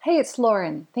Hey, it's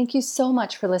Lauren. Thank you so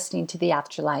much for listening to The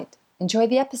Afterlight. Enjoy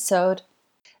the episode.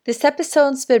 This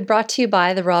episode's been brought to you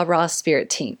by the Raw Spirit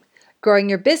team. Growing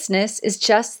your business is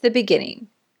just the beginning.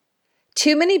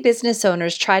 Too many business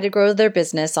owners try to grow their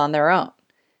business on their own.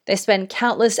 They spend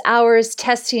countless hours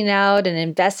testing out and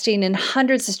investing in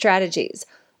hundreds of strategies,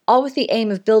 all with the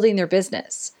aim of building their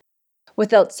business.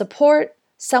 Without support,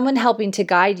 someone helping to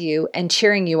guide you and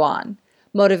cheering you on,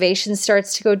 motivation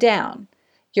starts to go down.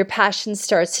 Your passion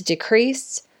starts to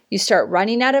decrease, you start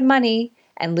running out of money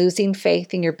and losing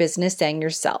faith in your business and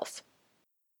yourself.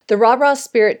 The Raw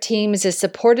Spirit team is a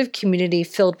supportive community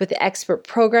filled with expert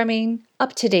programming,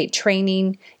 up-to-date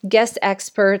training, guest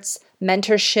experts,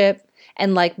 mentorship,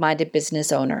 and like-minded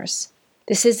business owners.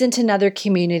 This isn't another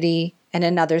community and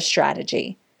another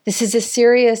strategy. This is a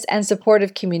serious and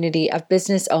supportive community of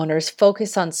business owners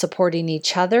focused on supporting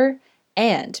each other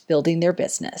and building their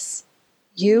business.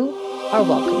 You are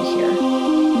welcome here.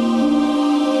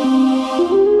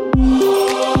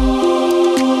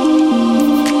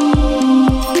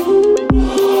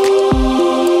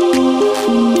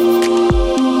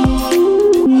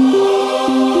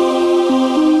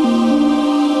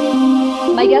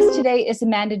 My guest today is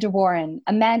Amanda de Warren.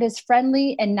 Amanda's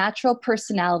friendly and natural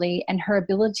personality and her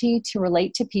ability to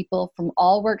relate to people from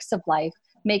all walks of life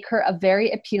make her a very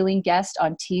appealing guest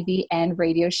on TV and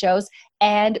radio shows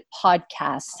and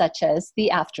podcasts such as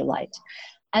The Afterlight.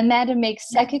 Amanda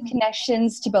makes second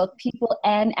connections to both people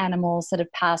and animals that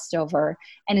have passed over,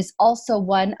 and is also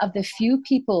one of the few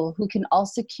people who can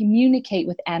also communicate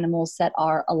with animals that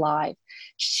are alive.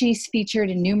 She's featured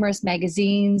in numerous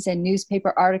magazines and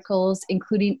newspaper articles,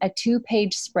 including a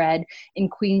 2-page spread in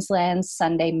Queensland's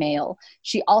Sunday Mail.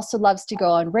 She also loves to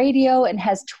go on radio and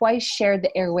has twice shared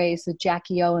the airwaves with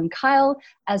Jackie O and Kyle,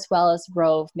 as well as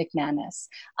Rove McManus.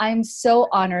 I'm so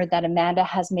honored that Amanda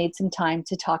has made some time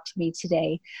to talk to me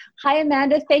today. Hi,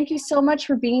 Amanda. Thank you so much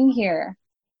for being here.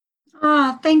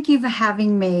 Oh, thank you for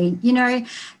having me.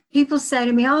 People say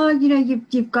to me,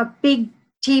 you've got big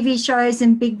TV shows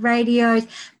and big radios,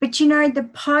 but the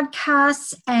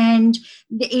podcasts and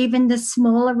even the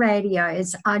smaller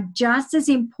radios are just as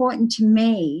important to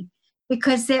me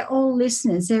because they're all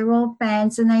listeners, they're all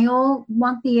fans, and they all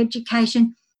want the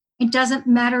education. It doesn't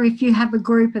matter if you have a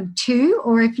group of 2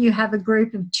 or if you have a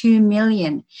group of 2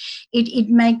 million. It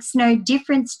makes no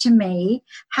difference to me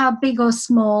how big or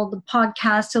small the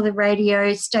podcast or the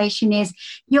radio station is.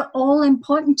 You're all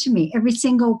important to me. Every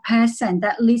single person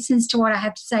that listens to what I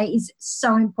have to say is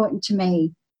so important to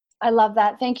me. I love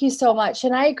that. Thank you so much.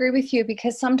 And I agree with you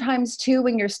because sometimes too,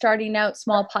 when you're starting out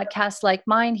small podcasts like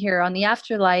mine here on The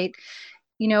Afterlight,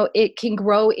 it can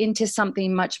grow into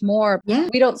something much more. Yeah.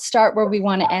 We don't start where we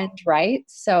want to end, right?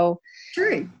 So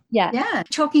true. Yeah.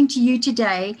 Talking to you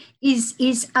today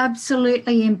is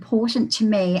absolutely important to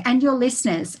me, and your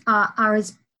listeners are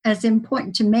as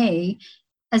important to me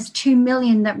as 2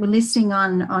 million that were listening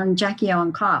on Jackie O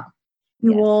and Kyle.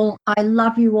 I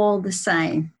love you all the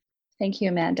same. Thank you,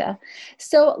 Amanda.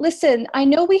 So listen, I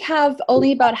know we have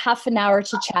only about half an hour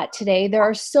to chat today. There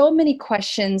are so many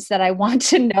questions that I want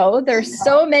to know. There's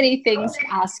so many things to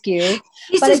ask you.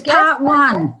 This is part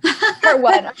one. Part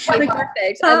one. Okay,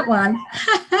 perfect. Part one.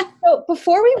 So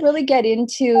before we really get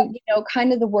into,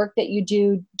 kind of the work that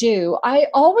you do, I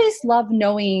always love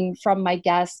knowing from my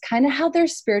guests kind of how their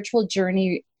spiritual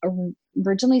journey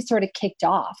originally sort of kicked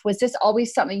off. Was this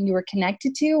always something you were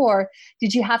connected to, or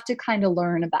did you have to kind of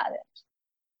learn about it?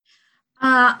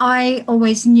 I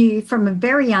always knew from a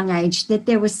very young age that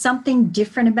there was something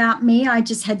different about me. I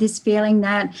just had this feeling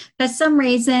that for some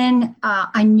reason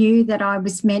I knew that I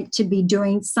was meant to be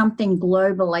doing something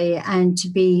globally and to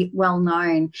be well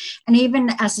known. And even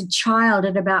as a child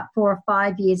at about 4 or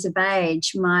 5 years of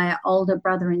age, my older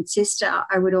brother and sister,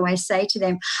 I would always say to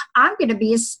them, I'm going to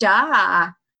be a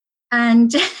star.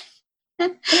 And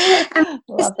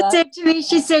said to me,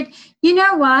 she said, you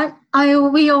know what?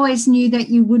 We always knew that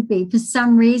you would be for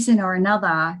some reason or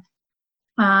another.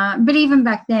 But even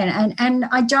back then, and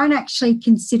I don't actually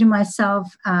consider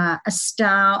myself a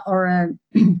star or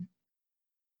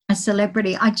a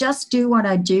celebrity. I just do what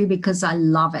I do because I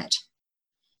love it.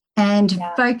 And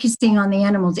focusing on the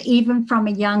animals, even from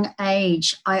a young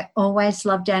age, I always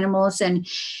loved animals. And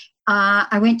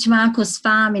I went to my uncle's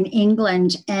farm in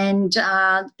England, and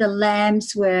the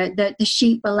lambs were, the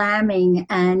sheep were lambing,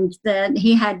 and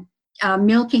he had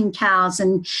milking cows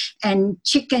and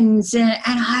chickens, and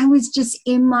I was just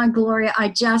in my glory. I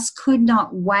just could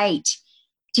not wait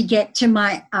to get to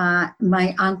my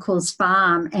my uncle's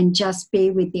farm and just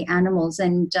be with the animals.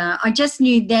 And I just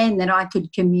knew then that I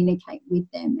could communicate with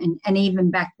them. And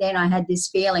even back then I had this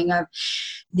feeling of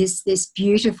this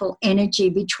beautiful energy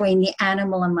between the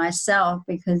animal and myself,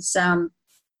 because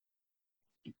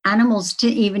animals,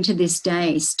 even to this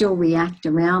day, still react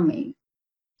around me.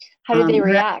 How do they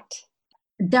react?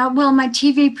 Well, my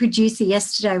TV producer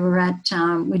yesterday, we're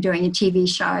doing a TV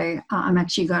show. I'm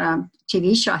actually got a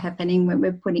TV show happening where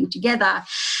we're putting together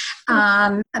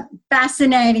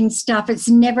fascinating stuff. It's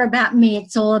never about me.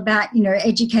 It's all about,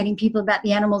 educating people about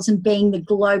the animals and being the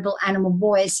global animal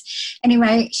voice.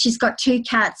 Anyway, she's got 2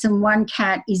 cats, and one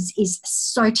cat is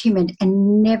so timid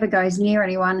and never goes near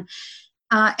anyone.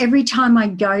 Every time I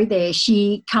go there,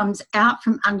 she comes out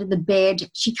from under the bed.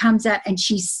 She comes out and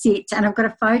she sits, and I've got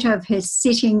a photo of her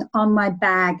sitting on my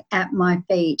bag at my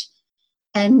feet.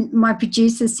 And my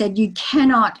producer said, you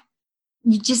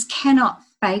just cannot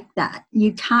fake that.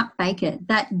 You can't fake it.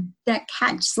 That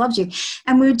cat just loves you.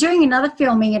 And we were doing another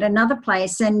filming at another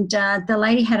place, and the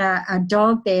lady had a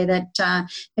dog there that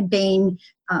had been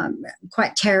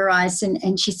quite terrorized,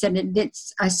 and she said,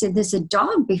 I said, there's a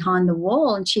dog behind the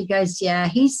wall, and she goes, yeah,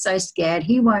 he's so scared,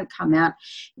 he won't come out.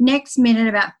 Next minute,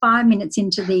 about 5 minutes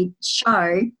into the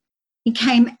show, he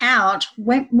came out,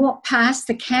 walked past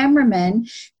the cameraman,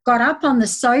 got up on the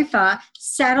sofa,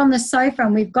 sat on the sofa,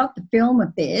 and we've got the film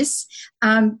of this.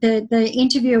 The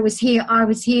interviewer was here, I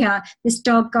was here. This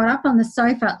dog got up on the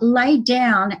sofa, laid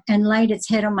down, and laid its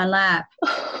head on my lap.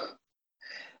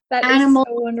 That is so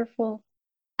wonderful.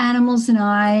 Animals and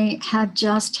I have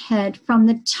just had, from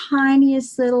the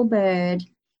tiniest little bird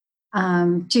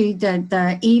to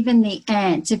the even the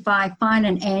ants. If I find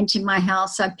an ant in my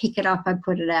house, I pick it up, I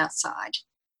put it outside.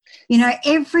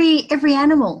 Every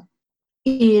animal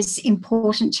is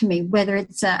important to me, whether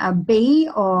it's a bee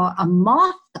or a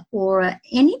moth or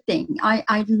anything.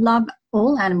 I love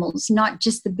all animals, not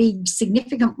just the big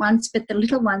significant ones, but the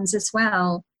little ones as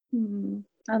well.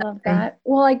 I love that.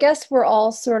 Well, I guess we're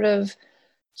all sort of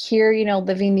here,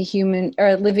 living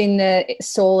the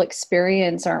soul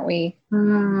experience, aren't we?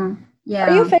 Yeah.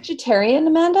 Are you a vegetarian,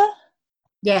 Amanda?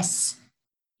 Yes.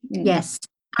 Yes.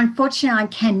 Unfortunately, I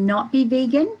cannot be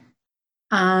vegan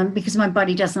because my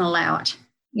body doesn't allow it.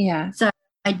 Yeah. So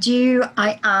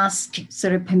I ask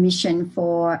sort of permission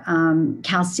for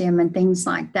calcium and things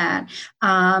like that.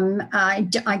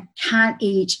 I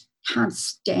can't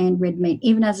stand red meat.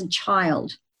 Even as a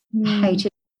child,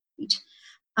 hated meat.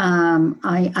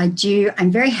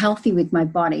 I'm very healthy with my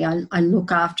body. I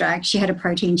look after. I actually had a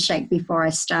protein shake before I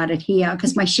started here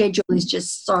because my schedule is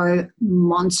just so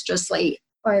monstrously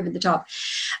over the top.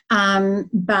 I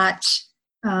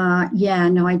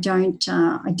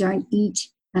don't eat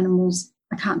animals.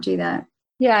 I can't do that.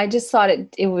 Yeah, I just thought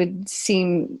it would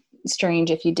seem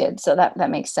strange if you did, so that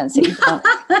makes sense that you don't.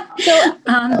 So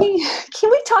can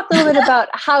we talk a little bit about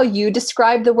how you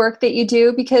describe the work that you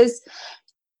do? Because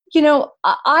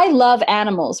I love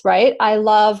animals, right? I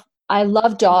love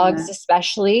dogs,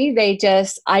 especially.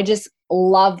 I just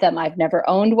love them. I've never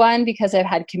owned one because I've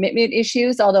had commitment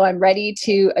issues, although I'm ready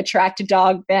to attract a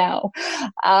dog now.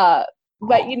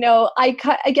 But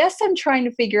I guess I'm trying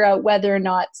to figure out whether or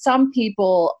not some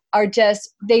people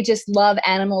they just love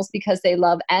animals because they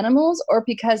love animals, or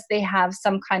because they have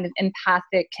some kind of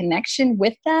empathic connection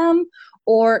with them,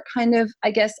 or kind of,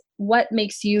 I guess, what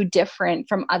makes you different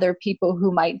from other people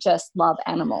who might just love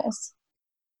animals?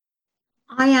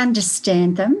 I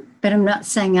understand them, but I'm not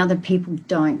saying other people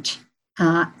don't.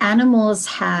 Animals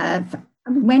have,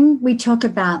 when we talk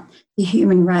about the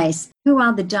human race, who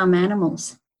are the dumb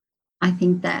animals? I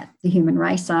think that the human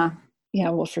race are. Yeah,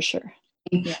 well, for sure.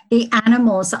 Yeah. The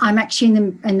animals, I'm actually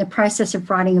in the process of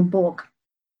writing a book.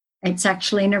 It's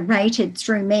actually narrated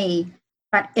through me,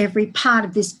 but every part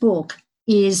of this book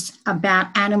is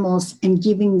about animals and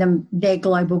giving them their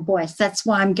global voice. That's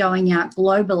why I'm going out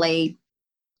globally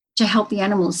to help the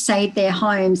animals save their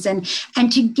homes and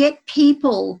to get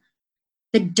people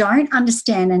that don't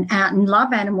understand and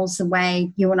love animals the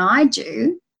way you and I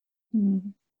do,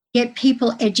 get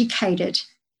people educated.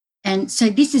 And so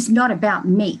this is not about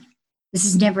me. This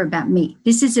is never about me.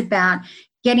 This is about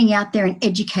getting out there and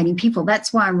educating people.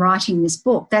 That's why I'm writing this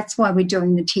book. That's why we're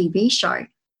doing the TV show.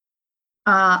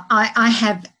 I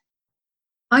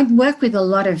work with a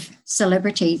lot of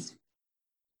celebrities,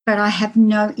 but I have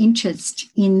no interest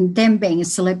in them being a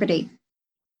celebrity.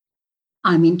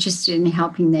 I'm interested in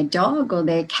helping their dog or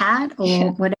their cat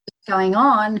or whatever's going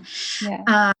on.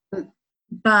 Yeah.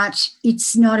 But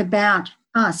it's not about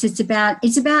us. It's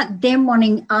about them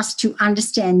wanting us to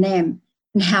understand them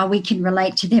and how we can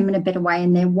relate to them in a better way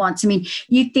and their wants. I mean,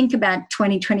 you think about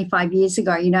 20, 25 years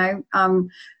ago,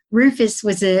 Rufus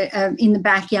was in the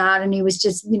backyard and he was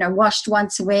just, washed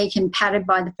once a week and patted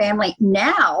by the family.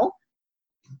 Now,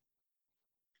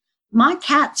 my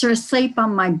cats are asleep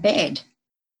on my bed,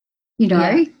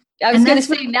 Yeah. I was going to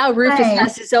say, now Rufus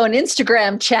has his own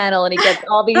Instagram channel and he gets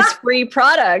all these free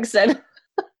products. And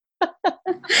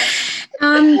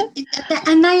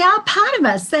and they are part of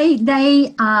us.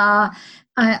 They are.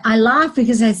 I laugh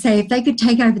because I say if they could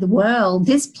take over the world,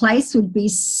 this place would be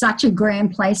such a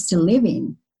grand place to live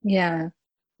in. Yeah,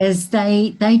 as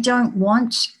they don't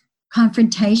want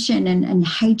confrontation and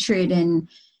hatred and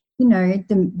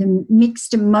the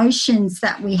mixed emotions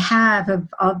that we have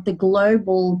of the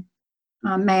global,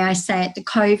 may I say it, the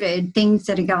COVID things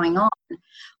that are going on.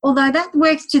 Although that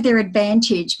works to their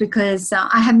advantage because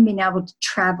I haven't been able to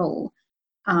travel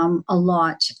a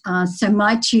lot. So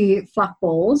my two fluff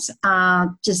balls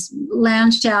just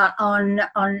lounged out on,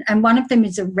 and one of them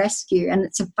is a rescue, and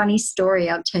it's a funny story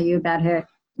I'll tell you about her.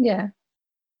 Yeah.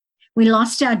 We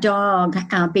lost our dog,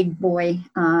 our big boy.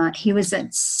 He was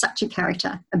such a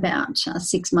character about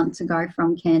 6 months ago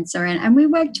from cancer. And we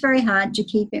worked very hard to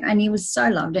keep him, and he was so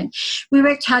loved. And we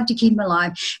worked hard to keep him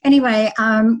alive. Anyway,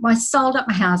 I sold up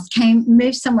my house,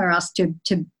 moved somewhere else to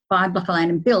buy a block of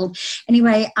land and build.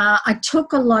 Anyway, I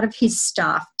took a lot of his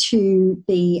stuff to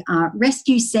the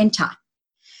rescue centre.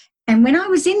 And when I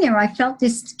was in there, I felt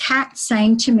this cat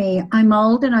saying to me, "I'm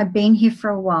old and I've been here for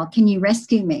a while. Can you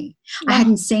rescue me?" I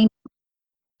hadn't seen her.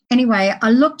 Anyway, I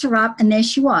looked her up and there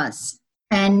she was.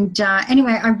 And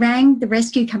anyway, I rang the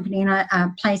rescue company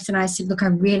and place and I said, "Look, I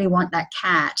really want that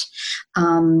cat.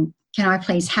 Can I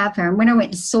please have her?" And when I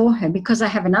went and saw her, because I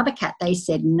have another cat, they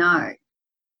said no.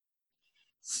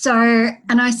 So,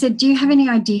 and I said, "Do you have any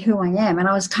idea who I am?" And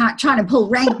I was trying to pull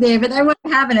rank there, but they weren't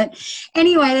having it.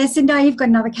 Anyway, they said, "No, you've got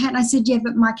another cat." And I said, "Yeah,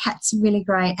 but my cat's really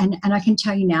great. And I can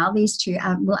tell you now, these two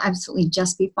will absolutely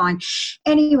just be fine."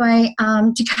 Anyway,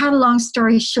 to cut a long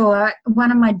story short,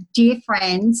 one of my dear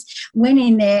friends went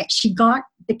in there. She got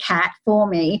the cat for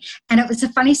me. And it was a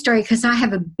funny story because I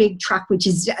have a big truck, which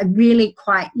is really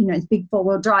quite, it's big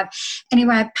 4-wheel drive.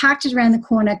 Anyway, I parked it around the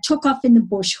corner, took off in the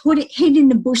bush, hid in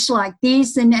the bush like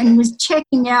this and was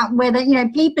checking out whether,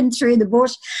 peeping through the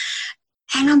bush.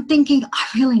 And I'm thinking, I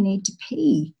really need to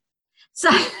pee. So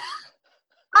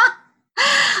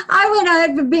I went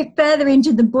over a bit further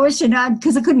into the bush and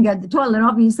because I couldn't go to the toilet,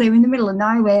 obviously, we're in the middle of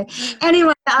nowhere.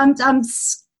 Anyway, I'm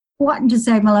squatting to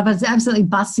save my life. I was absolutely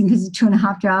busting because it's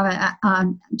 2.5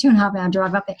 hour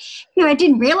drive up there. I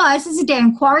didn't realise there's a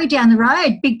damn quarry down the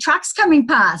road. Big trucks coming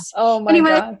past. Oh my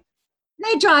God.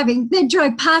 They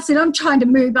drove past and I'm trying to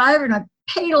move over and I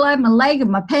peed all over my leg and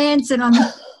my pants and I'm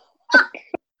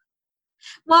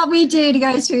what we do to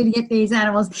go through to get these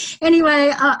animals.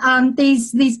 Anyway,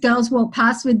 these girls walk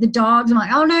past with the dogs. I'm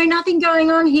like, "Oh no, nothing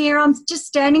going on here. I'm just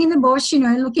standing in the bush,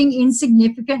 looking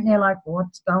insignificant." And they're like,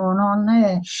 "What's going on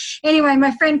there?" Anyway,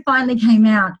 my friend finally came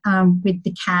out with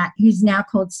the cat, who's now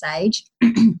called Sage.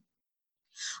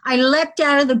 I leapt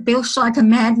out of the bush like a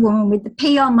mad woman with the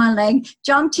pee on my leg,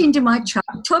 jumped into my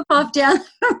truck, took off down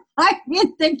the road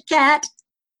with the cat,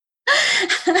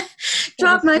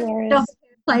 dropped my feet off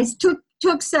the place,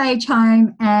 took Sage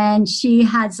home, and she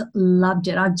has loved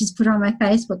it. I've just put her on my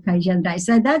Facebook page the other day.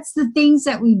 So that's the things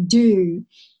that we do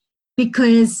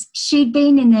because she'd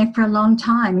been in there for a long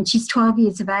time and she's 12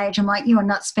 years of age. I'm like, "You are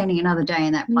not spending another day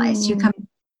in that place. You're coming."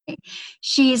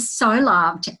 She is so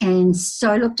loved and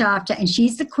so looked after, and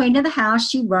she's the queen of the house.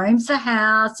 She roams the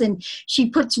house, and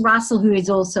she puts Russell, who is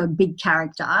also a big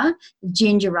character,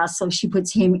 Ginger Russell, she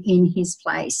puts him in his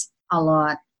place a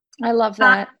lot. I love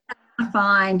that.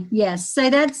 Fine. Yes. So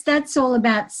that's all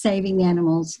about saving the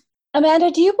animals.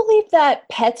 Amanda, do you believe that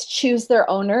pets choose their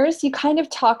owners? You kind of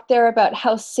talked there about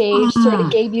how Sage sort of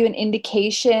gave you an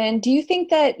indication. Do you think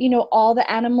that, all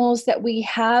the animals that we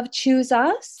have choose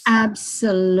us?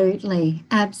 Absolutely.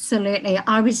 Absolutely.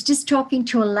 I was just talking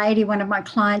to a lady, one of my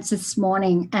clients this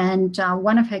morning, and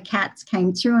one of her cats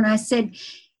came through and I said,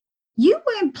 "You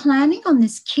weren't planning on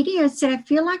this kitty." I said, "I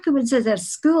feel like it was at a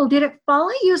school. Did it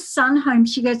follow your son home?"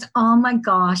 She goes, "Oh my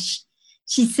gosh."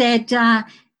 She said,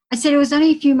 I said, "It was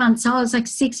only a few months old. It was like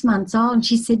 6 months old." And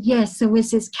she said, "Yes, there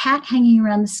was this cat hanging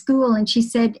around the school." And she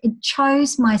said, "It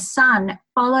chose my son,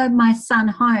 followed my son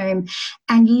home,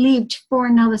 and lived for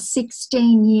another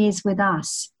 16 years with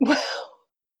us." Wow.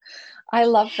 I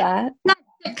love that.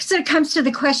 So it comes to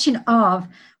the question of,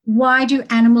 why do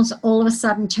animals all of a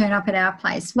sudden turn up at our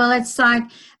place? Well, it's like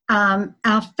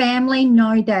our family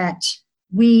know that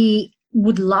we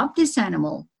would love this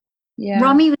animal. Yeah.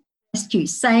 Romy was a rescue.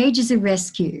 Sage is a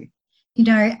rescue. You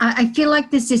know, I feel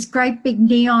like there's this great big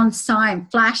neon sign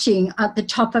flashing at the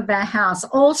top of our house.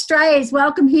 All strays,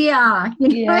 welcome here.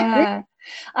 You know? Yeah.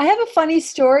 I have a funny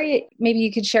story. Maybe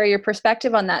you could share your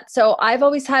perspective on that. So I've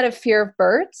always had a fear of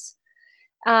birds.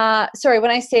 Sorry,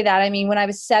 when I say that, I mean when I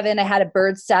was 7, I had a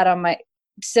bird sit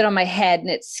on my head, and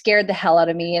it scared the hell out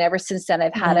of me. And ever since then,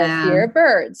 I've had a Yeah. fear of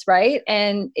birds, right?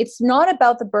 And it's not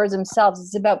about the birds themselves;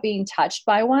 it's about being touched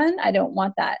by one. I don't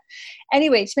want that.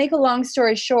 Anyway, to make a long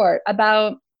story short,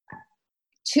 about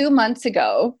 2 months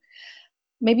ago,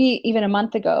 maybe even a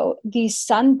month ago, these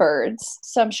sunbirds.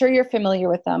 So I'm sure you're familiar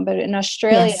with them, but in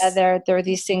Australia, Yes. there are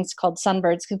these things called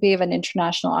sunbirds because we have an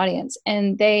international audience,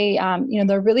 and they,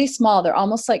 they're really small. They're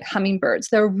almost like hummingbirds.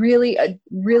 They're really a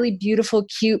really beautiful,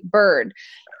 cute bird.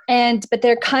 But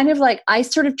they're kind of like, I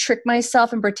sort of trick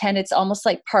myself and pretend it's almost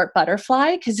like part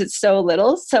butterfly because it's so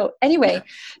little. So anyway,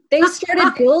 they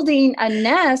started building a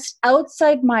nest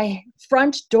outside my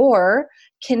front door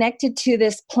connected to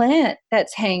this plant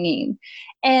that's hanging.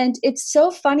 And it's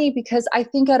so funny because I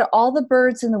think out of all the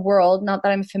birds in the world, not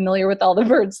that I'm familiar with all the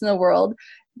birds in the world,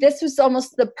 this was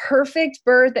almost the perfect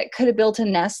bird that could have built a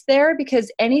nest there, because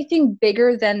anything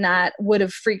bigger than that would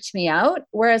have freaked me out.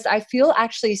 Whereas I feel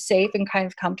actually safe and kind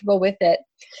of comfortable with it.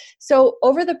 So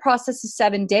over the process of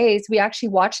 7 days, we actually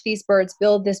watched these birds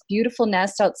build this beautiful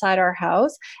nest outside our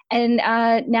house. And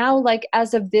now, like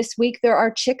as of this week, there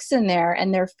are chicks in there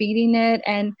and they're feeding it.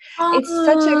 And it's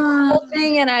such a Oh, cool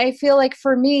thing. And I feel like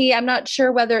for me, I'm not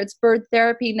sure whether it's bird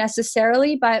therapy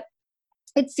necessarily, but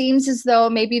it seems as though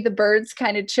maybe the birds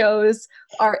kind of chose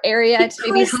our area to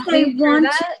maybe because help they me through want,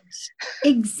 that.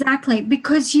 exactly,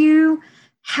 because you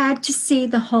had to see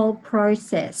the whole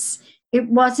process. It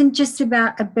wasn't just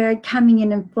about a bird coming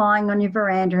in and flying on your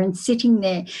veranda and sitting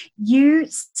there. You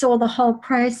saw the whole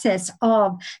process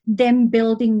of them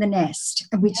building the nest,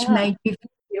 which Yeah. made you feel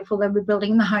beautiful. They were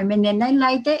building the home, and then they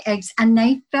laid their eggs and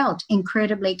they felt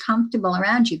incredibly comfortable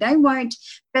around you.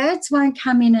 Birds won't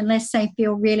come in unless they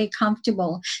feel really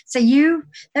comfortable. So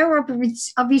they were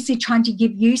obviously trying to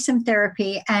give you some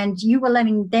therapy, and you were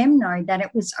letting them know that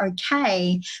it was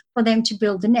okay for them to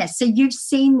build a nest. So you've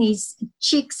seen these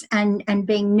chicks and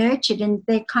being nurtured, and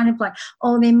they're kind of like,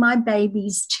 oh, they're my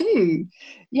babies too.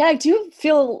 Yeah, I do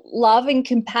feel love and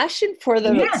compassion for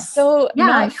them. It's Yes. so Yeah,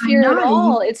 not I fear at know.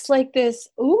 all. It's like this,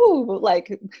 ooh,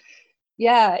 like,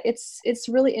 yeah, it's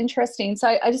really interesting. So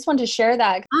I just wanted to share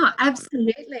that. Oh,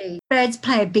 absolutely. Birds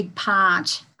play a big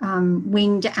part,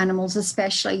 winged animals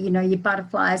especially, you know, your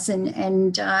butterflies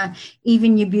and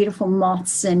even your beautiful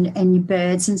moths and your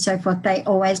birds and so forth. They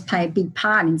always play a big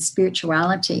part in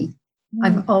spirituality. Mm.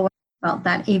 I've always felt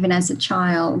that even as a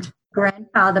child.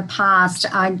 Grandfather passed.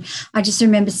 I just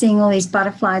remember seeing all these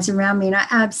butterflies around me, and I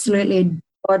absolutely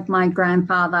adored my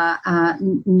grandfather,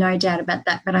 no doubt about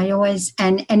that. But I always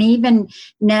and even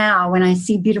now when I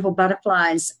see beautiful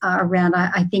butterflies around,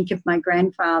 I think of my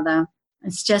grandfather.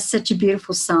 It's just such a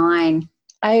beautiful sign.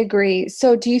 I agree.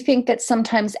 So do you think that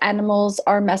sometimes animals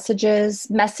are messengers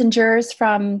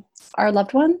from our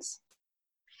loved ones?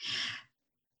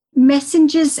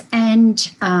 Messengers and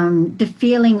the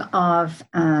feeling of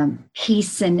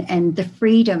peace and the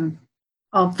freedom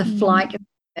of the Mm. flight of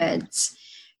birds,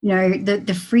 you know,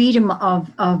 the freedom of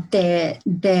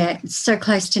they're so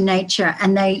close to nature,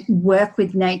 and they work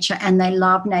with nature, and they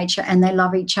love nature, and they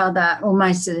love each other. Well,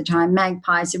 most of the time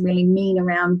magpies are really mean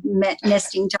around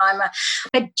nesting time,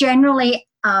 but generally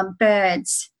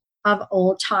birds of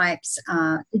all types,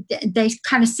 they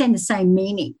kind of send the same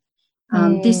meaning.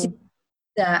 This is Mm.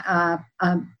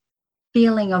 a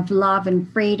feeling of love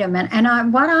and freedom.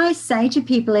 What I say to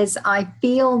people is, I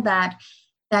feel that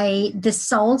the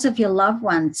souls of your loved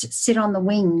ones sit on the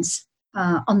wings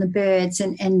on the birds,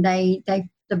 and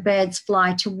the birds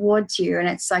fly towards you, and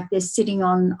it's like they're sitting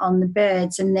on the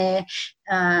birds, and they're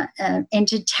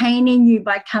entertaining you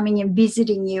by coming and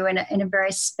visiting you in a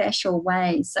very special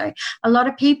way. So a lot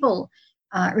of people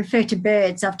refer to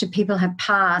birds after people have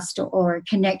passed, or a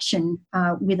connection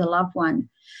with a loved one.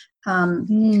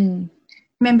 Mm.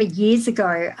 Remember years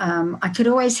ago, I could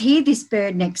always hear this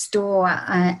bird next door,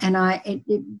 and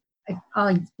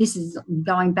this is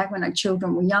going back when our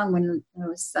children were young, when it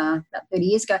was about 30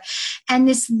 years ago, and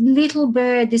this little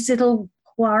bird, this little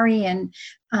quarry, and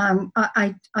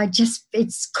I just,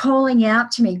 it's calling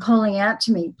out to me,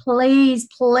 please,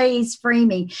 please free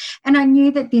me. And I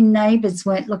knew that the neighbours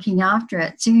weren't looking after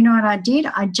it. So you know what I did?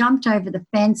 I jumped over the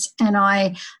fence and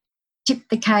I tipped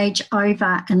the cage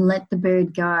over and let the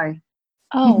bird go.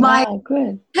 You Oh, might wow,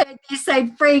 good. have heard me say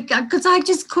freak, because I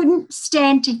just couldn't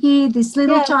stand to hear this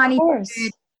little Yeah, of tiny bird course.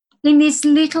 in this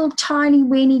little tiny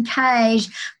weeny cage,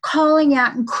 calling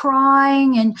out and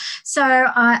crying. And so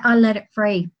I let it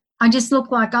free. I just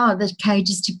looked like, oh, the cage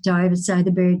is tipped over, so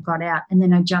the bird got out, and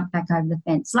then I jumped back over the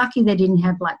fence. Lucky they didn't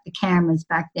have like the cameras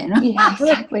back then. Yeah,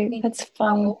 exactly. That's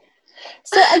funny.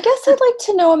 So I guess I'd like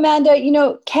to know, Amanda,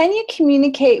 can you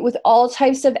communicate with all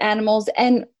types of animals,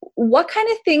 and what kind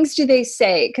of things do they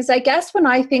say? Because I guess when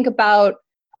I think about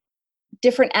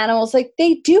different animals, like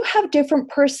they do have different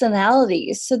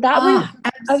personalities. So that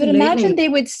would, I would imagine they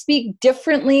would speak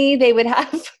differently. They would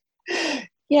have,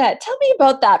 yeah. Tell me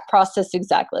about that process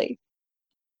exactly.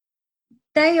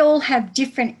 They all have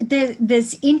different,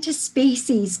 there's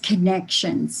interspecies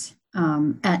connections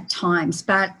at times,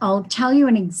 but I'll tell you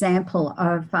an example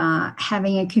of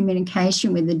having a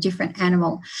communication with a different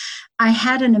animal. I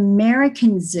had an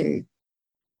American zoo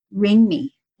ring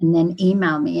me and then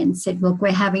email me and said, look,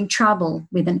 we're having trouble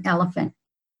with an elephant.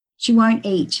 She won't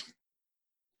eat.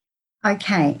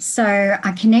 Okay, so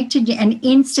I connected and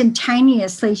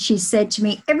instantaneously she said to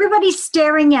me, everybody's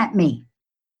staring at me.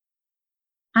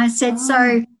 I said,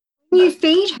 so you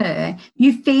feed her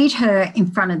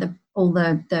in front of all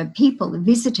the people, the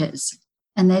visitors.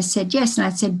 And they said, yes. And I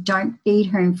said, don't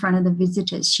feed her in front of the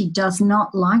visitors. She does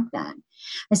not like that.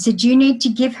 I said, you need to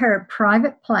give her a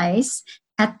private place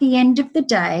at the end of the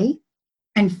day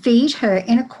and feed her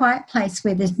in a quiet place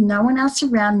where there's no one else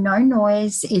around, no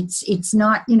noise. It's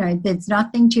not, there's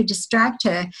nothing to distract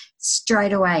her.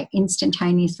 Straight away,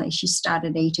 instantaneously, she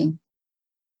started eating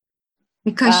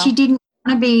because she didn't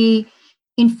want to be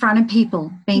in front of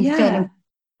people being fed.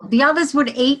 The others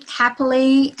would eat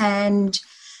happily, and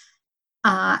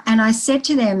I said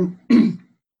to them,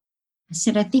 I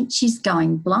said, I think she's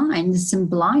going blind. There's some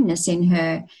blindness in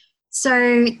her.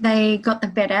 So they got the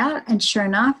vet out, and sure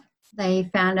enough, they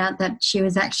found out that she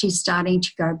was actually starting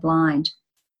to go blind.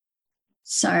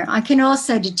 So I can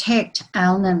also detect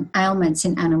ailments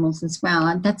in animals as well.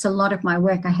 And that's a lot of my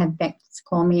work. I have vets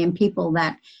call me and people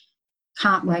that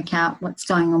can't work out what's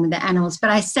going on with the animals. But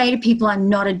I say to people, I'm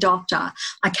not a doctor.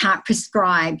 I can't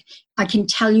prescribe. I can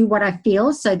tell you what I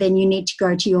feel. So then you need to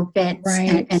go to your vets.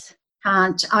 Right.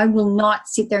 And I will not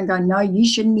sit there and go, no, you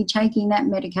shouldn't be taking that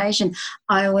medication.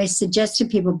 I always suggest to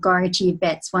people, go to your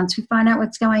vets. Once we find out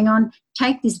what's going on,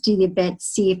 take this to your vets,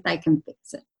 see if they can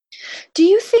fix it. Do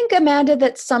you think, Amanda,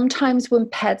 that sometimes when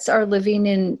pets are living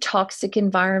in toxic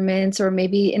environments or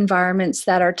maybe environments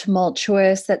that are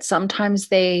tumultuous, that sometimes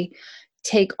they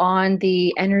take on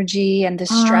the energy and the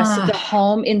stress of the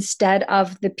home instead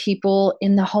of the people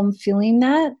in the home feeling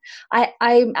that?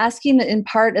 I'm asking in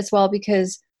part as well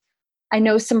because I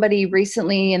know somebody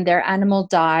recently and their animal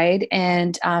died,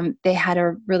 and they had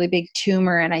a really big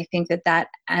tumor, and I think that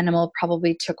animal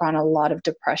probably took on a lot of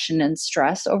depression and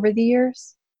stress over the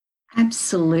years.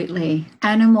 Absolutely.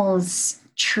 Animals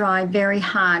try very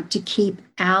hard to keep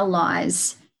our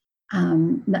lives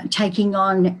taking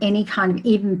on any kind of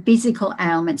even physical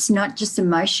ailments, not just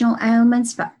emotional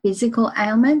ailments, but physical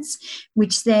ailments,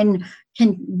 which then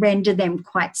can render them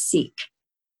quite sick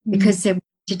because they're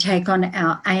to take on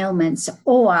our ailments,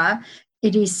 or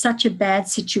it is such a bad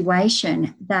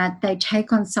situation that they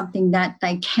take on something that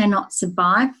they cannot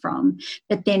survive from.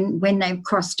 But then when they've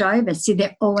crossed over, see,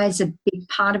 they're always a big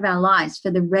part of our lives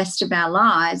for the rest of our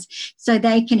lives. So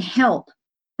they can help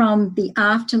from the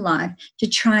afterlife to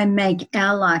try and make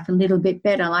our life a little bit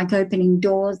better, like opening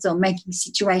doors or making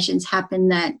situations happen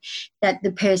that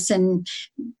the person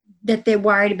that they're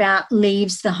worried about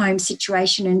leaves the home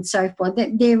situation and so forth.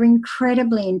 That they're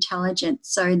incredibly intelligent,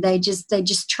 so they just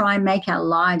try and make our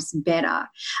lives better.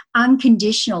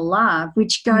 Unconditional love,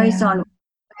 which goes on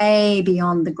way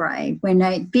beyond the grave. When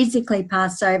they physically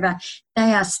pass over,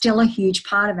 they are still a huge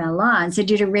part of our lives. I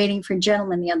did a reading for a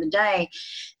gentleman the other day,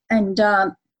 and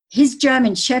his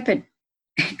German Shepherd,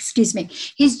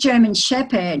 his German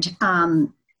Shepherd,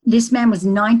 this man was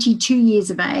 92 years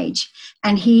of age,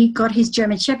 and he got his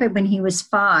German Shepherd when he was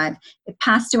 5. It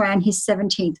passed away on his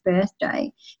 17th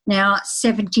birthday. Now,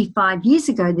 75 years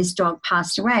ago, this dog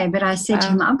passed away, but I said to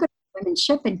him, I've got a German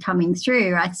Shepherd coming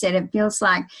through. I said, it feels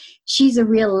like she's a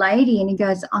real lady. And he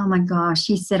goes, oh, my gosh.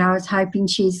 He said, I was hoping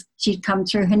she'd come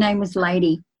through. Her name was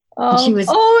Lady.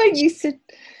 You said...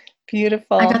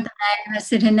 Beautiful. I got the name. I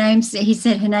said he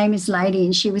said her name is Lady,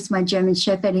 and she was my German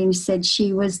Shepherd, and he said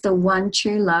she was the one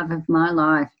true love of my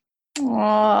life. Oh,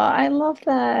 I love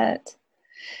that.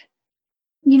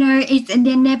 And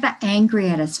they're never angry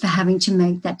at us for having to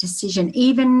make that decision,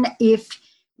 even if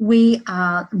we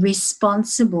are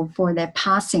responsible for their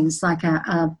passings. Like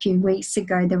a few weeks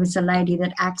ago, there was a lady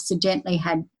that accidentally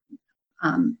had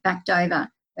backed over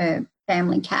her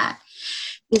family cat.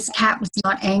 this cat was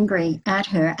not angry at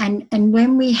her. And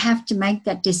when we have to make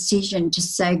that decision to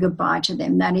say goodbye to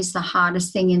them, that is the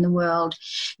hardest thing in the world.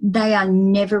 They are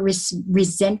never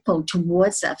resentful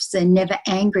towards us. They're never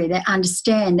angry. They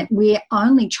understand that we're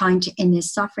only trying to end their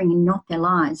suffering and not their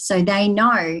lives. So they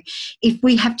know if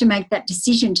we have to make that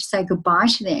decision to say goodbye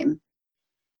to them,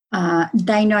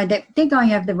 they know that they're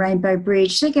going over the Rainbow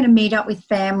Bridge. They're going to meet up with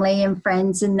family and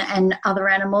friends and other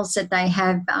animals that they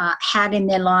have had in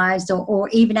their lives, or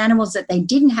even animals that they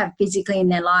didn't have physically in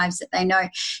their lives that they know.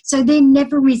 So they're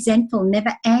never resentful,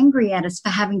 never angry at us for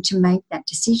having to make that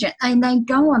decision. And they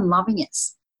go on loving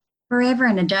us forever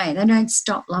and a day. They don't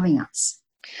stop loving us.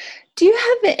 Do you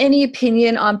have any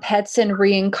opinion on pets and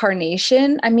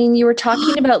reincarnation? I mean, you were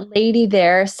talking about Lady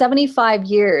there, 75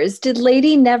 years. Did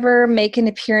Lady never make an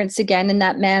appearance again in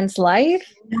that man's life?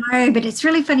 No, but it's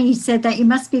really funny you said that. You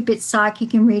must be a bit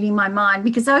psychic in reading my mind,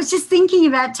 because I was just thinking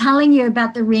about telling you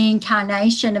about the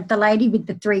reincarnation of the lady with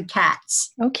the 3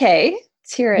 cats. Okay,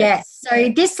 let's hear it. Yes. So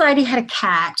this lady had a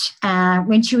cat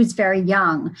when she was very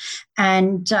young,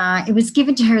 and it was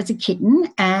given to her as a kitten,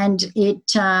 and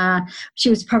she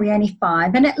was probably only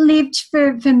 5, and it lived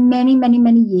for many, many,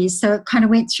 many years. So it kind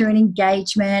of went through an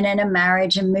engagement and a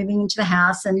marriage and moving into the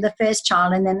house and the first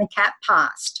child, and then the cat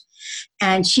passed.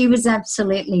 And she was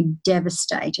absolutely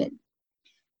devastated.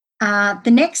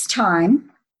 The next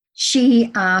time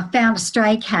she found a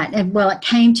stray cat, and well, it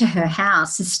came to her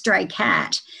house, a stray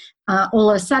cat, all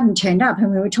of a sudden turned up,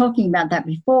 and we were talking about that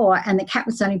before, and the cat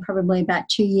was only probably about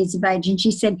 2 years of age, and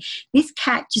she said, this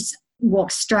cat just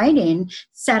walked straight in,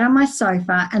 sat on my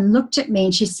sofa and looked at me,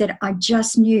 and she said, I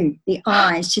just knew the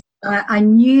eyes. I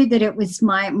knew that it was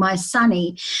my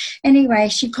Sonny. Anyway,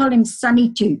 she called him Sonny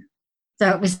too. So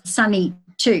it was Sonny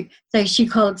too. So she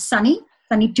called Sonny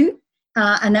too,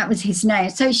 and that was his name.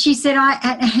 So she said,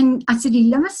 I said,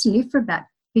 he must live for about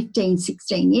 15,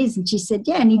 16 years. And she said,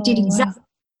 yeah, and he did exactly what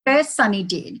first Sonny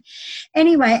did.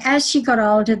 Anyway, as she got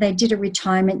older, they did a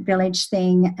retirement village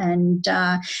thing. And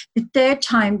the third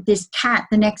time, this cat,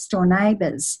 the next door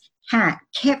neighbour's cat,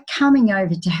 kept coming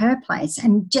over to her place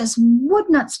and just would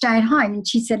not stay at home. And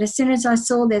she said, as soon as I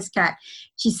saw this cat,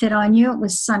 she said, I knew it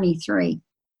was Sonny 3.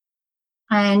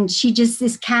 And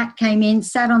this cat came in,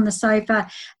 sat on the sofa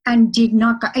and did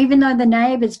not go, even though the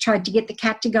neighbours tried to get the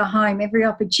cat to go home, every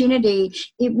opportunity,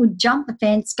 it would jump the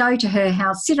fence, go to her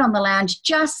house, sit on the lounge,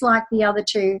 just like the other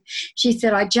 2. She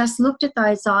said, I just looked at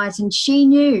those eyes and she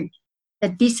knew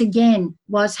that this again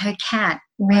was her cat.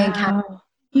 Reincarnation.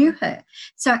 Knew her.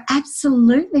 So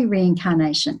absolutely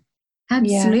reincarnation.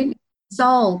 Absolutely. Yeah.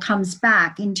 Soul comes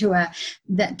back into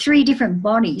the 3 different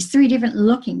bodies, 3 different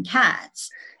looking cats.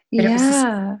 But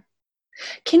yeah.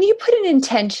 Can you put an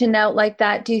intention out like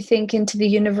that, do you think, into the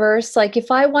universe? Like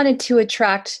if I wanted to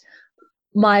attract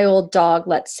my old dog,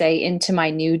 let's say, into my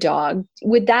new dog,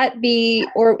 would that be,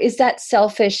 or is that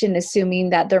selfish in assuming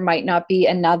that there might not be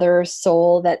another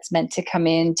soul that's meant to come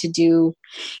in to do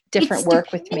different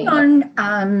work with me?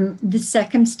 On the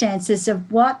circumstances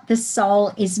of what the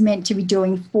soul is meant to be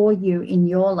doing for you in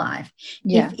your life.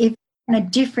 Yeah. If on a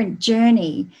different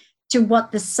journey to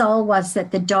what the soul was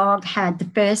that the dog had,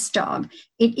 the first dog,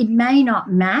 it may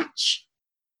not match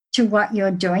to what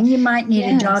you're doing. You might need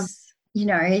a dog,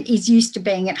 is used to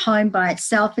being at home by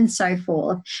itself and so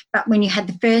forth. But when you had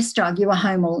the first dog, you were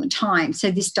home all the time.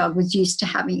 So this dog was used to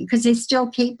having you, because they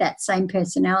still keep that same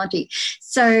personality.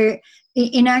 So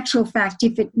in actual fact,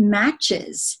 if it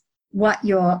matches what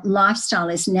your lifestyle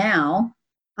is now,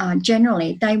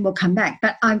 generally they will come back.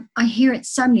 But I hear it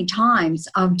so many times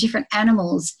of different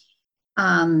animals.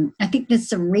 I think there's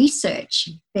some research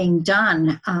being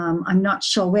done. I'm not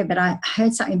sure where, but I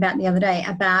heard something about the other day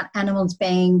about animals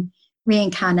being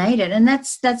reincarnated. And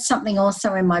that's something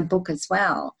also in my book as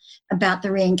well, about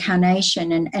the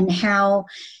reincarnation and how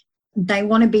they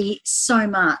want to be so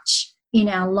much in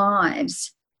our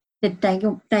lives that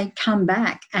they come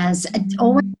back as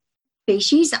always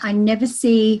species. I never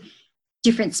see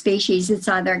different species. It's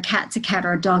either a cat's a cat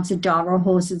or a dog's a dog or a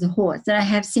horse is a horse. And I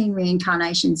have seen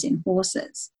reincarnations in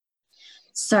horses.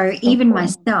 So even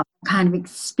myself kind of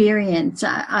experience,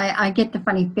 I get the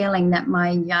funny feeling that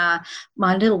my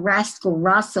little rascal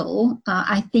Russell,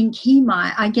 I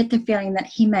get the feeling that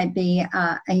he may be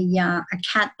a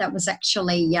cat that was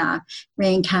actually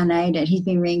reincarnated. He's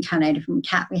been reincarnated from a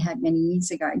cat we had many years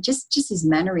ago, just his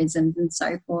mannerisms and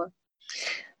so forth.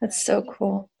 That's so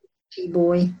cool.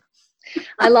 Boy.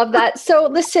 I love that. So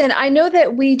listen, I know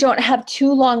that we don't have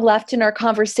too long left in our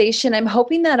conversation. I'm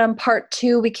hoping that on part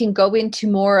 2, we can go into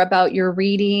more about your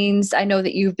readings. I know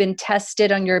that you've been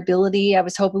tested on your ability. I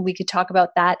was hoping we could talk about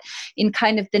that in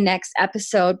kind of the next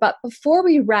episode. But before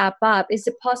we wrap up, is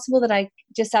it possible that I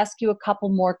just ask you a couple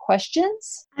more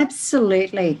questions?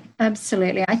 Absolutely.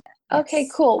 Absolutely. Okay,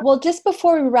 Yes. cool. Well, just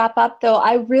before we wrap up though,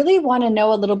 I really want to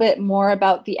know a little bit more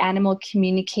about the animals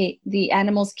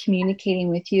communicating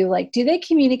with you. Like, do they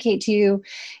communicate to you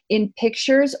in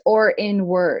pictures or in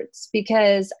words?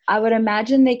 Because I would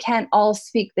imagine they can't all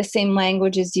speak the same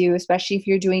language as you, especially if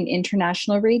you're doing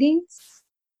international readings.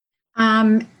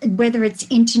 Whether it's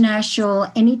international,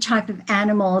 any type of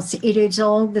animals, it is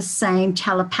all the same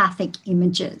telepathic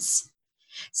images.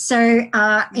 So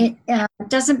it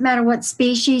doesn't matter what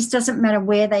species, doesn't matter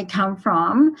where they come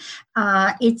from.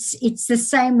 It's the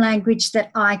same language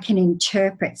that I can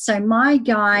interpret. So my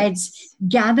guides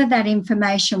gather that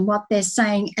information, what they're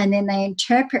saying, and then they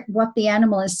interpret what the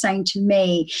animal is saying to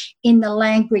me in the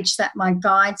language that my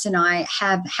guides and I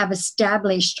have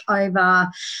established over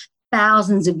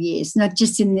thousands of years, not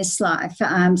just in this life.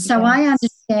 So I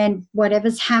understand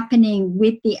whatever's happening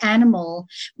with the animal,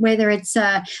 whether it's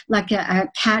like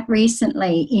a cat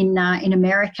recently in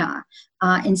America.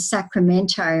 In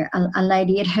Sacramento, a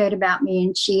lady had heard about me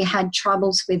and she had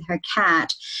troubles with her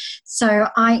cat. So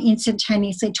I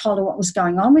instantaneously told her what was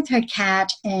going on with her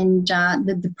cat and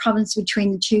the problems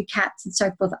between the two cats and so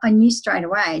forth. I knew straight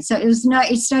away. So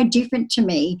it's no different to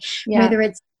me, whether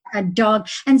it's a dog,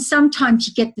 and sometimes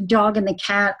you get the dog and the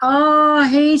cat. Oh,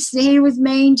 he was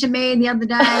mean to me the other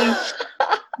day.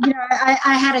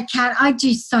 I had a cat. I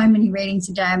do so many readings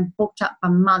a day. I'm booked up for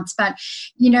months, but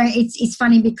it's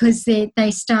funny because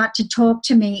they start to talk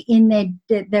to me in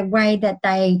the way that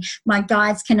my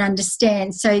guides can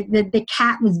understand. So the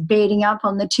cat was beating up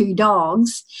on the two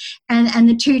dogs, and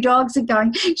the two dogs are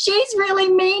going, she's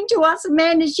really mean to us,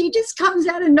 Amanda. She just comes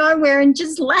out of nowhere and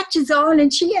just latches on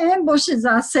and she ambushes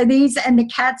us. So the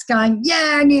cat's going,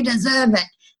 yeah, and you deserve it.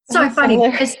 So That's funny.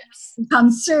 hilarious.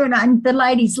 Comes soon, and the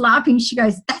lady's laughing. She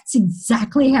goes, that's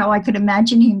exactly how I could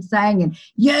imagine him saying it.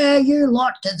 Yeah, you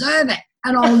lot deserve it,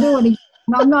 and I'll do it again.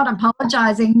 I'm not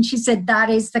apologizing. And she said, that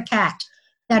is the cat.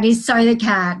 That is so the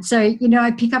cat. So,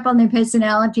 I pick up on their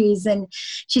personalities, and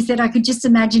she said I could just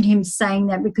imagine him saying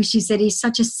that because she said he's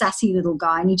such a sassy little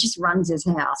guy and he just runs his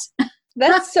house.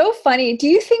 That's so funny. Do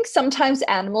you think sometimes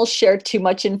animals share too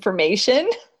much information?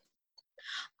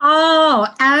 Oh,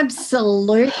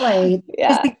 absolutely. There's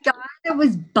Yeah. the guy that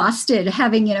was busted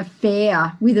having an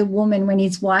affair with a woman when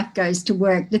his wife goes to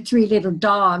work, the three little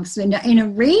dogs, in a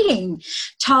reading,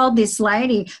 told this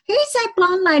lady, who's that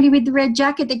blonde lady with the red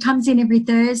jacket that comes in every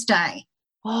Thursday?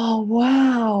 Oh,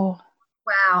 wow.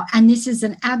 Wow. And this is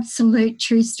an absolute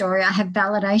true story. I have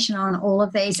validation on all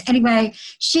of these. Anyway,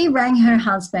 she rang her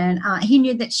husband. He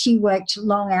knew that she worked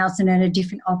long hours and at a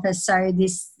different office. So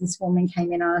this woman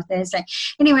came in on a Thursday.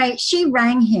 Anyway, she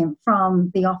rang him from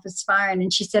the office phone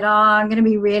and she said, I'm going to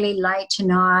be really late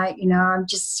tonight. I'm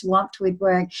just swamped with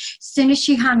work. As soon as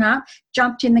she hung up,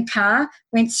 jumped in the car,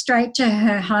 went straight to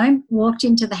her home, walked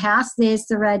into the house. There's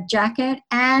the red jacket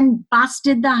and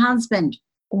busted the husband.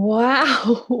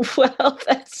 Wow. Well,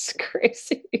 that's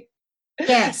crazy.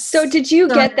 Yes. So did you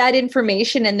get that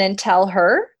information and then tell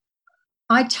her?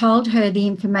 I told her the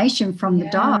information from the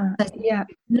dog. Yeah.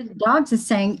 The dogs are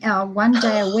saying one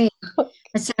day a week.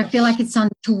 I said, I feel like it's on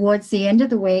towards the end of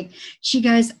the week. She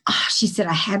goes, she said,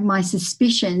 I had my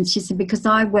suspicions. She said, because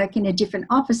I work in a different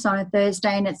office on a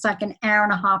Thursday and it's like an hour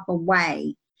and a half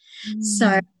away.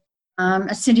 So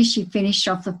as soon as she finished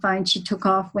off the phone, she took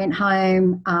off, went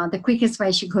home the quickest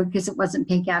way she could because it wasn't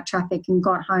peak hour traffic, and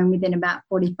got home within about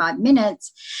 45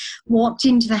 minutes, walked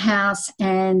into the house,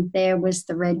 and there was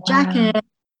the red jacket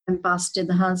and busted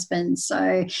the husband.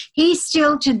 So he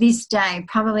still to this day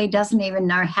probably doesn't even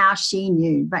know how she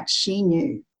knew, but she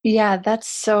knew. Yeah,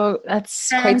 that's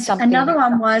quite something. Another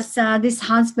one was this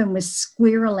husband was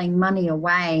squirreling money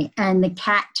away, and the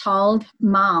cat told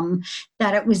mum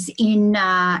that it was in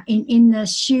the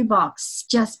shoebox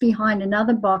just behind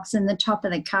another box in the top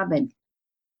of the cupboard.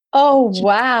 Oh,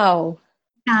 wow.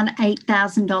 Found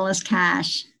 $8,000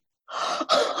 cash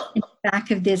in the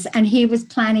back of this, and he was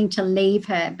planning to leave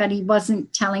her, but he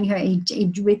wasn't telling her.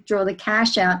 He'd withdraw the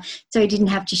cash out so he didn't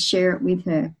have to share it with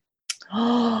her.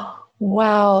 Oh,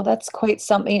 wow, that's quite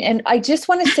something. And I just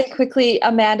want to say quickly,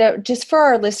 Amanda, just for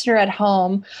our listener at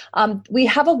home, we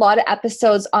have a lot of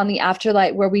episodes on the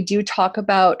Afterlight where we do talk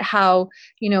about how,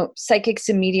 psychics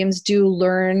and mediums do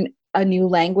learn a new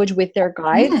language with their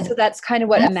guides. Yeah. So that's kind of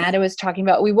what Amanda was talking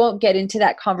about. We won't get into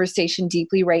that conversation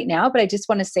deeply right now, but I just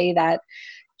want to say that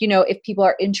if people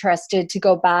are interested, to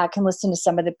go back and listen to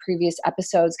some of the previous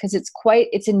episodes, because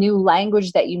it's a new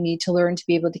language that you need to learn to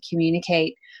be able to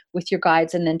communicate with your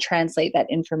guides and then translate that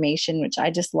information, which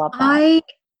I just love that.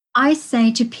 I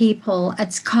say to people,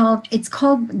 it's called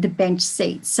the bench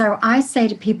seat. So I say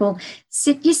to people,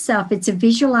 sit yourself, it's a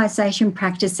visualization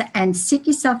practice, and sit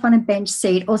yourself on a bench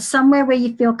seat or somewhere where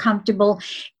you feel comfortable.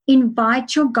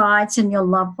 Invite your guides and your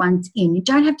loved ones in. You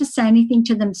don't have to say anything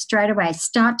to them straight away.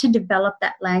 Start to develop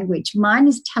that language. Mine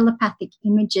is telepathic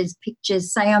images,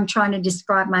 pictures. Say I'm trying to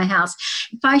describe my house.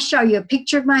 If I show you a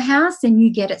picture of my house, then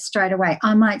you get it straight away.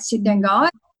 I might sit there and go, oh,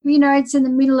 it's in the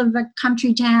middle of a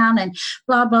country town and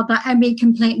blah, blah, blah, and be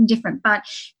completely different. But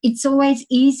it's always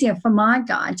easier for my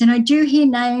guides. And I do hear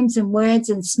names and words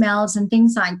and smells and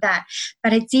things like that.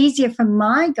 But it's easier for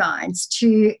my guides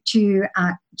to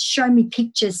show me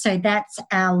pictures. So that's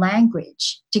our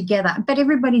language together. But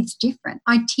everybody's different.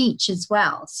 I teach as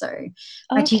well. So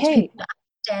I teach people to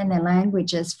understand their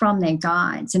languages from their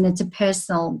guides. And it's a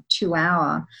personal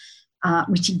 2-hour,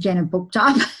 which again are booked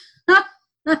up.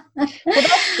 Well,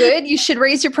 that's good. You should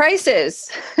raise your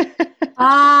prices.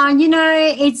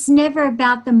 It's never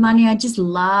about the money. I just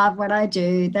love what I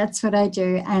do. That's what I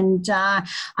do. And I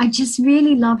just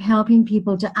really love helping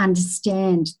people to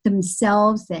understand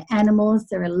themselves, their animals,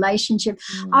 their relationship.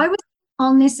 I was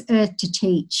on this earth to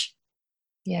teach.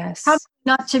 Yes. Probably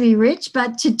not to be rich,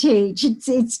 but to teach.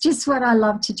 It's just what I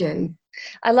love to do.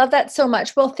 I love that so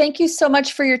much. Well, thank you so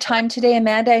much for your time today,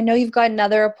 Amanda. I know you've got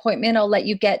another appointment I'll let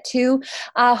you get to.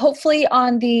 Hopefully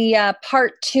on the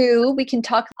part 2, we can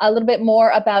talk a little bit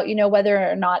more about,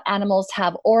 whether or not animals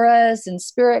have auras and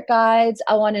spirit guides.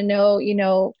 I want to know,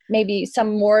 maybe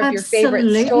some more of your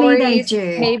favorite stories. They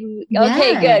do. Maybe. Yeah.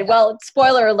 Okay, good. Well,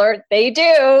 spoiler alert, they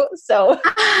do. So,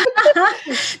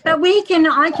 but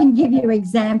I can give you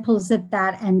examples of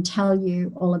that and tell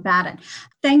you all about it.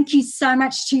 Thank you so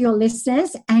much to your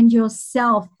listeners and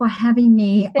yourself for having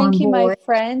me on board. Thank you, my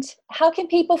friend. How can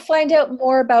people find out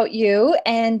more about you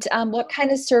and what kind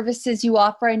of services you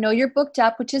offer? I know you're booked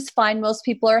up, which is fine. Most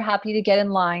people are happy to get in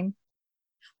line.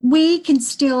 We can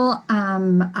still,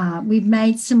 we've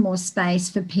made some more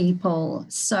space for people.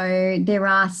 So there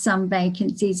are some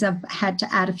vacancies. I've had to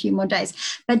add a few more days.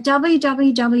 But there's 2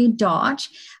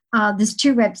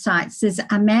 websites. There's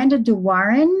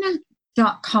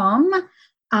amandadewarren.com.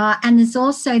 And there's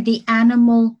also the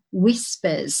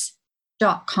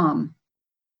animalwhispers.com.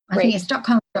 I think it's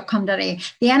 .com.au.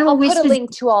 The Animal Whispers. I'll put a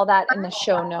link to all that in the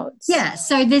show notes. Yeah,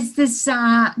 so there's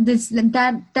that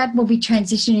will be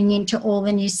transitioning into all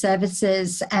the new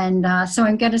services, and so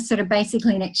I'm going to sort of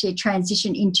basically next year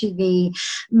transition into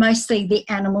mostly the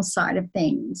animal side of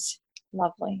things.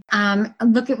 Lovely.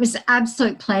 Look, it was an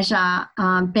absolute pleasure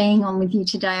being on with you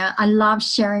today. I love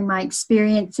sharing my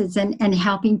experiences and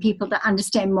helping people to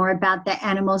understand more about their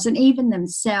animals and even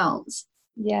themselves.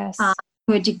 Yes.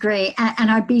 To a degree.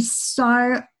 And I'd be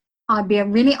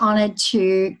really honoured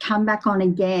to come back on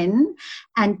again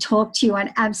and talk to you.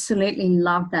 I'd absolutely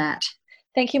love that.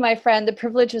 Thank you, my friend. The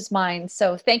privilege was mine.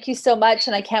 So thank you so much.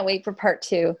 And I can't wait for part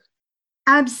 2.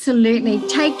 Absolutely.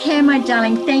 Take care, my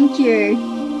darling. Thank you.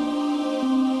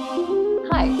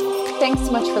 Hi, thanks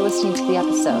so much for listening to the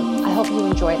episode. I hope you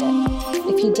enjoyed it.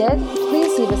 If you did,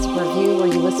 please leave us a review where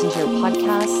you listen to your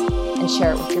podcast and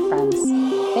share it with your friends.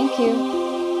 Thank you.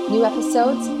 New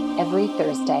episodes every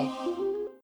Thursday.